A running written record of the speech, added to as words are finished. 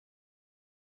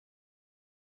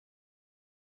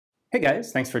Hey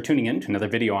guys, thanks for tuning in to another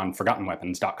video on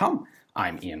ForgottenWeapons.com.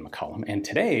 I'm Ian McCollum, and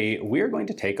today we're going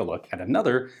to take a look at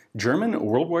another German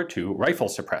World War II rifle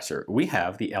suppressor. We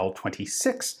have the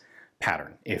L26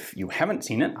 pattern. If you haven't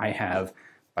seen it, I have,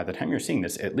 by the time you're seeing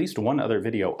this, at least one other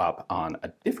video up on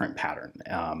a different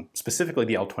pattern, specifically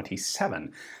the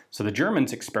L27. So the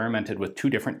Germans experimented with two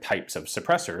different types of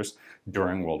suppressors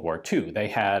during World War II. They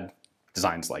had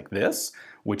designs like this,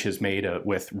 which is made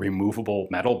with removable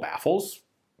metal baffles,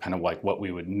 kind of like what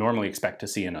we would normally expect to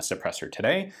see in a suppressor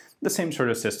today, the same sort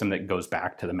of system that goes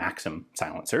back to the Maxim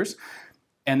silencers.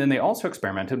 And then they also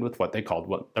experimented with what they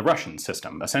called the Russian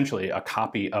system, essentially a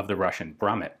copy of the Russian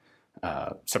Brahmit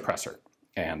suppressor.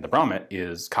 And the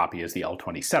Brahmit copy is the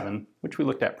L27, which we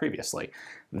looked at previously.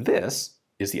 This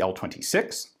is the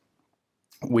L26,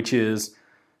 which is,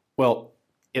 well,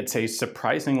 it's a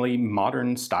surprisingly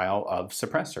modern style of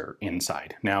suppressor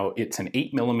inside. Now, it's an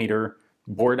 8mm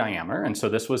bore diameter, and so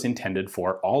this was intended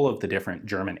for all of the different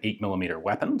German 8mm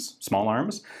weapons, small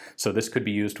arms. So this could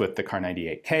be used with the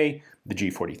K98k, the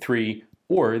G43,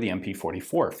 or the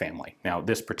MP44 family. Now,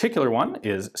 this particular one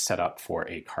is set up for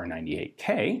a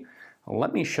K98k.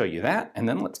 Let me show you that, and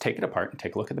then let's take it apart and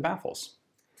take a look at the baffles.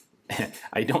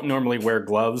 I don't normally wear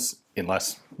gloves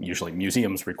unless usually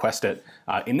museums request it.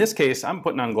 In this case, I'm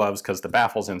putting on gloves because the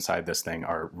baffles inside this thing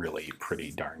are really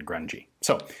pretty darn grungy.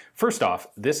 So first off,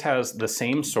 this has the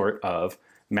same sort of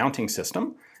mounting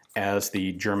system as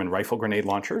the German rifle grenade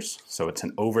launchers. So it's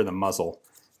an over-the-muzzle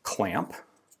clamp.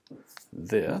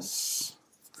 This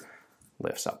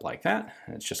lifts up like that,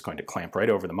 and it's just going to clamp right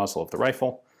over the muzzle of the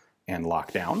rifle and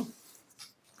lock down.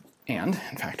 And,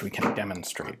 in fact, we can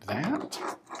demonstrate that.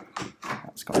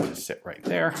 That's going to sit right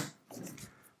there.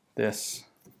 This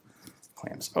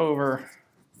clamps over.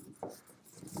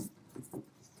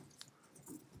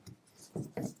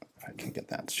 If I can get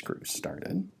that screw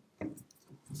started. There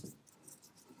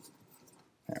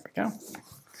we go.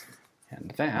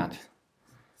 And that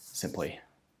simply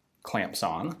clamps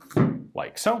on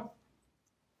like so.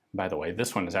 By the way,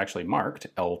 this one is actually marked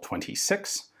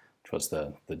L26, which was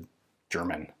the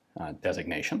German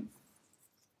designation.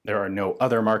 There are no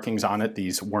other markings on it.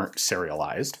 These weren't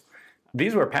serialized.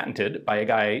 These were patented by a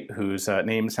guy whose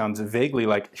name sounds vaguely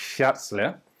like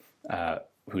Schätzle,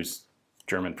 whose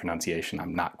German pronunciation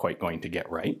I'm not quite going to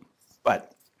get right,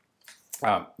 but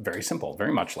very simple,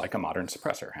 very much like a modern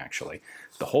suppressor, actually.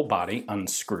 The whole body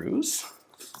unscrews,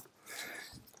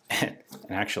 and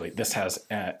actually this has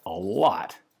a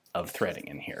lot of threading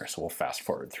in here, so we'll fast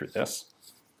forward through this.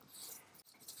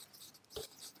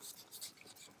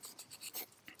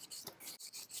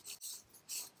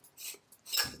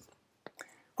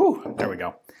 Whew, there we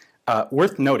go.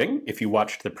 Worth noting, if you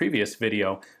watched the previous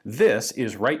video, this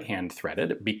is right-hand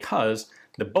threaded because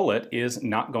the bullet is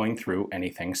not going through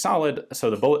anything solid, so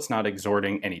the bullet's not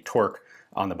exerting any torque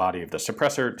on the body of the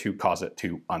suppressor to cause it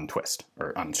to untwist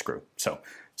or unscrew. So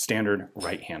standard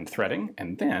right-hand threading,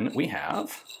 and then we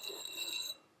have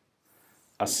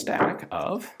a stack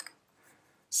of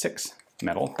 6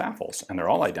 metal baffles, and they're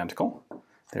all identical.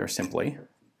 They're simply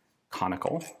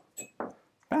conical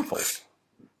baffles.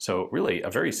 So really a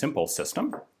very simple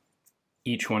system.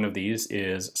 Each one of these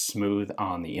is smooth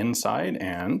on the inside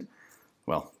and,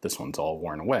 well, this one's all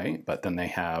worn away, but then they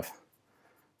have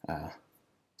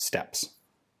steps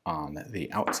on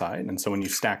the outside. And so when you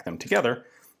stack them together,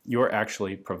 you're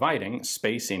actually providing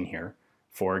space in here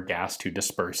for gas to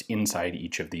disperse inside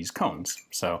each of these cones.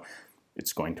 So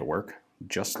it's going to work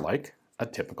just like a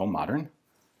typical modern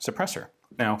suppressor.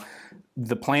 Now,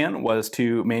 the plan was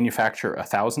to manufacture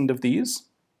 1,000 of these.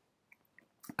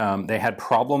 They had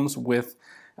problems with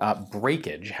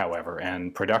breakage, however,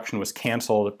 and production was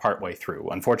canceled partway through.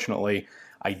 Unfortunately,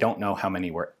 I don't know how many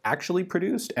were actually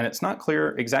produced, and it's not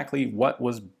clear exactly what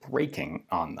was breaking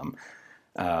on them.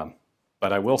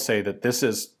 But I will say that this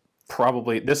is a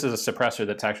suppressor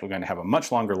that's actually going to have a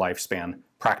much longer lifespan,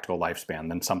 practical lifespan,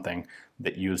 than something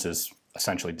that uses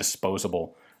essentially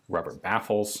disposable rubber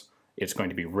baffles. It's going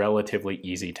to be relatively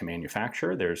easy to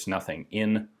manufacture. There's nothing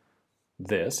in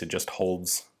this, it just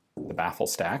holds the baffle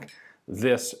stack.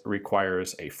 This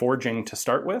requires a forging to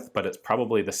start with, but it's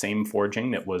probably the same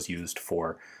forging that was used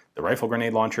for the rifle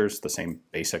grenade launchers, the same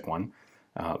basic one.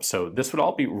 So this would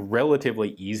all be relatively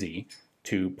easy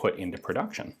to put into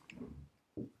production.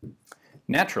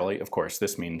 Naturally, of course,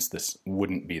 this means this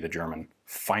wouldn't be the German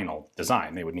final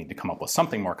design. They would need to come up with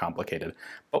something more complicated,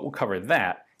 but we'll cover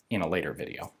that in a later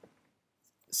video.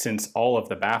 Since all of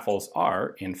the baffles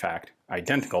are, in fact,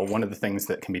 identical, one of the things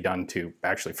that can be done to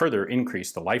actually further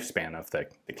increase the lifespan of the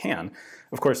can,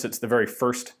 of course, it's the very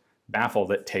first baffle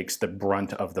that takes the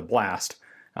brunt of the blast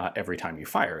every time you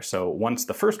fire. So once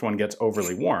the first one gets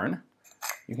overly worn,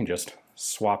 you can just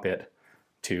swap it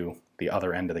to the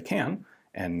other end of the can,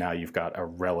 and now you've got a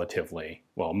relatively,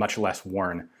 well, much less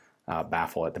worn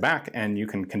baffle at the back, and you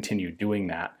can continue doing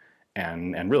that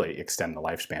and really extend the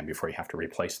lifespan before you have to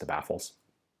replace the baffles.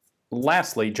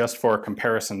 Lastly, just for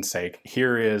comparison's sake,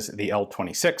 here is the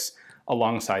L26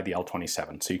 alongside the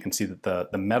L27. So you can see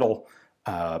that the metal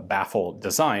baffle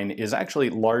design is actually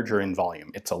larger in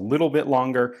volume. It's a little bit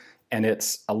longer, and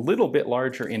it's a little bit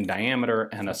larger in diameter,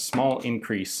 and a small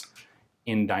increase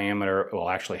in diameter will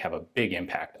actually have a big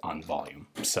impact on volume.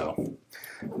 So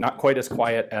not quite as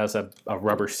quiet as a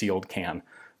rubber sealed can,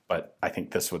 but I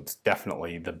think this was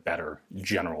definitely the better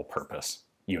general purpose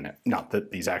unit. Not that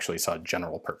these actually saw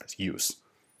general purpose use.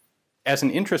 As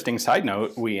an interesting side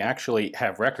note, we actually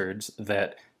have records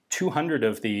that 200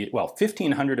 of the, well,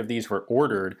 1,500 of these were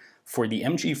ordered for the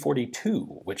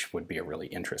G43, which would be a really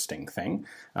interesting thing.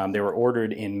 They were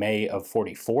ordered in May of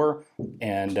 '44,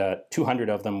 and 200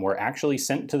 of them were actually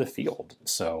sent to the field.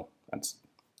 So that's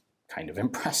kind of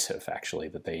impressive, actually,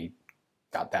 that they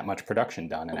got that much production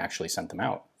done and actually sent them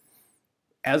out.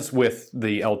 As with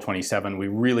the L27, we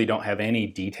really don't have any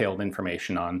detailed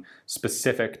information on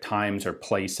specific times or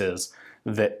places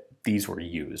that these were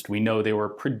used. We know they were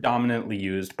predominantly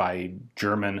used by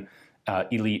German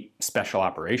elite special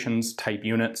operations type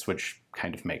units, which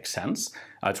kind of makes sense.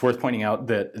 It's worth pointing out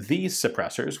that these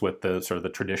suppressors with the sort of the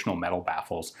traditional metal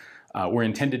baffles were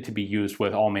intended to be used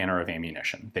with all manner of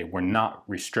ammunition. They were not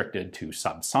restricted to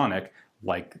subsonic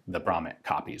like the Wehrmacht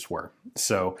copies were.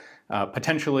 So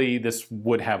potentially this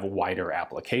would have a wider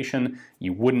application.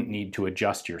 You wouldn't need to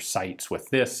adjust your sights with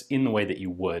this in the way that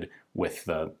you would with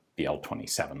the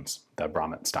L27s, the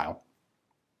Wehrmacht style.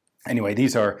 Anyway,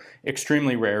 these are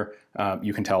extremely rare.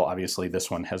 You can tell, obviously,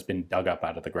 this one has been dug up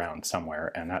out of the ground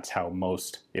somewhere, and that's how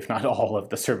most, if not all, of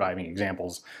the surviving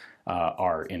examples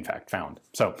are in fact found.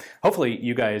 So hopefully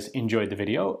you guys enjoyed the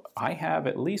video. I have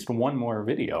at least one more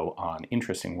video on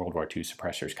interesting World War II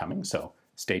suppressors coming, so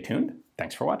stay tuned.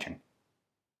 Thanks for watching.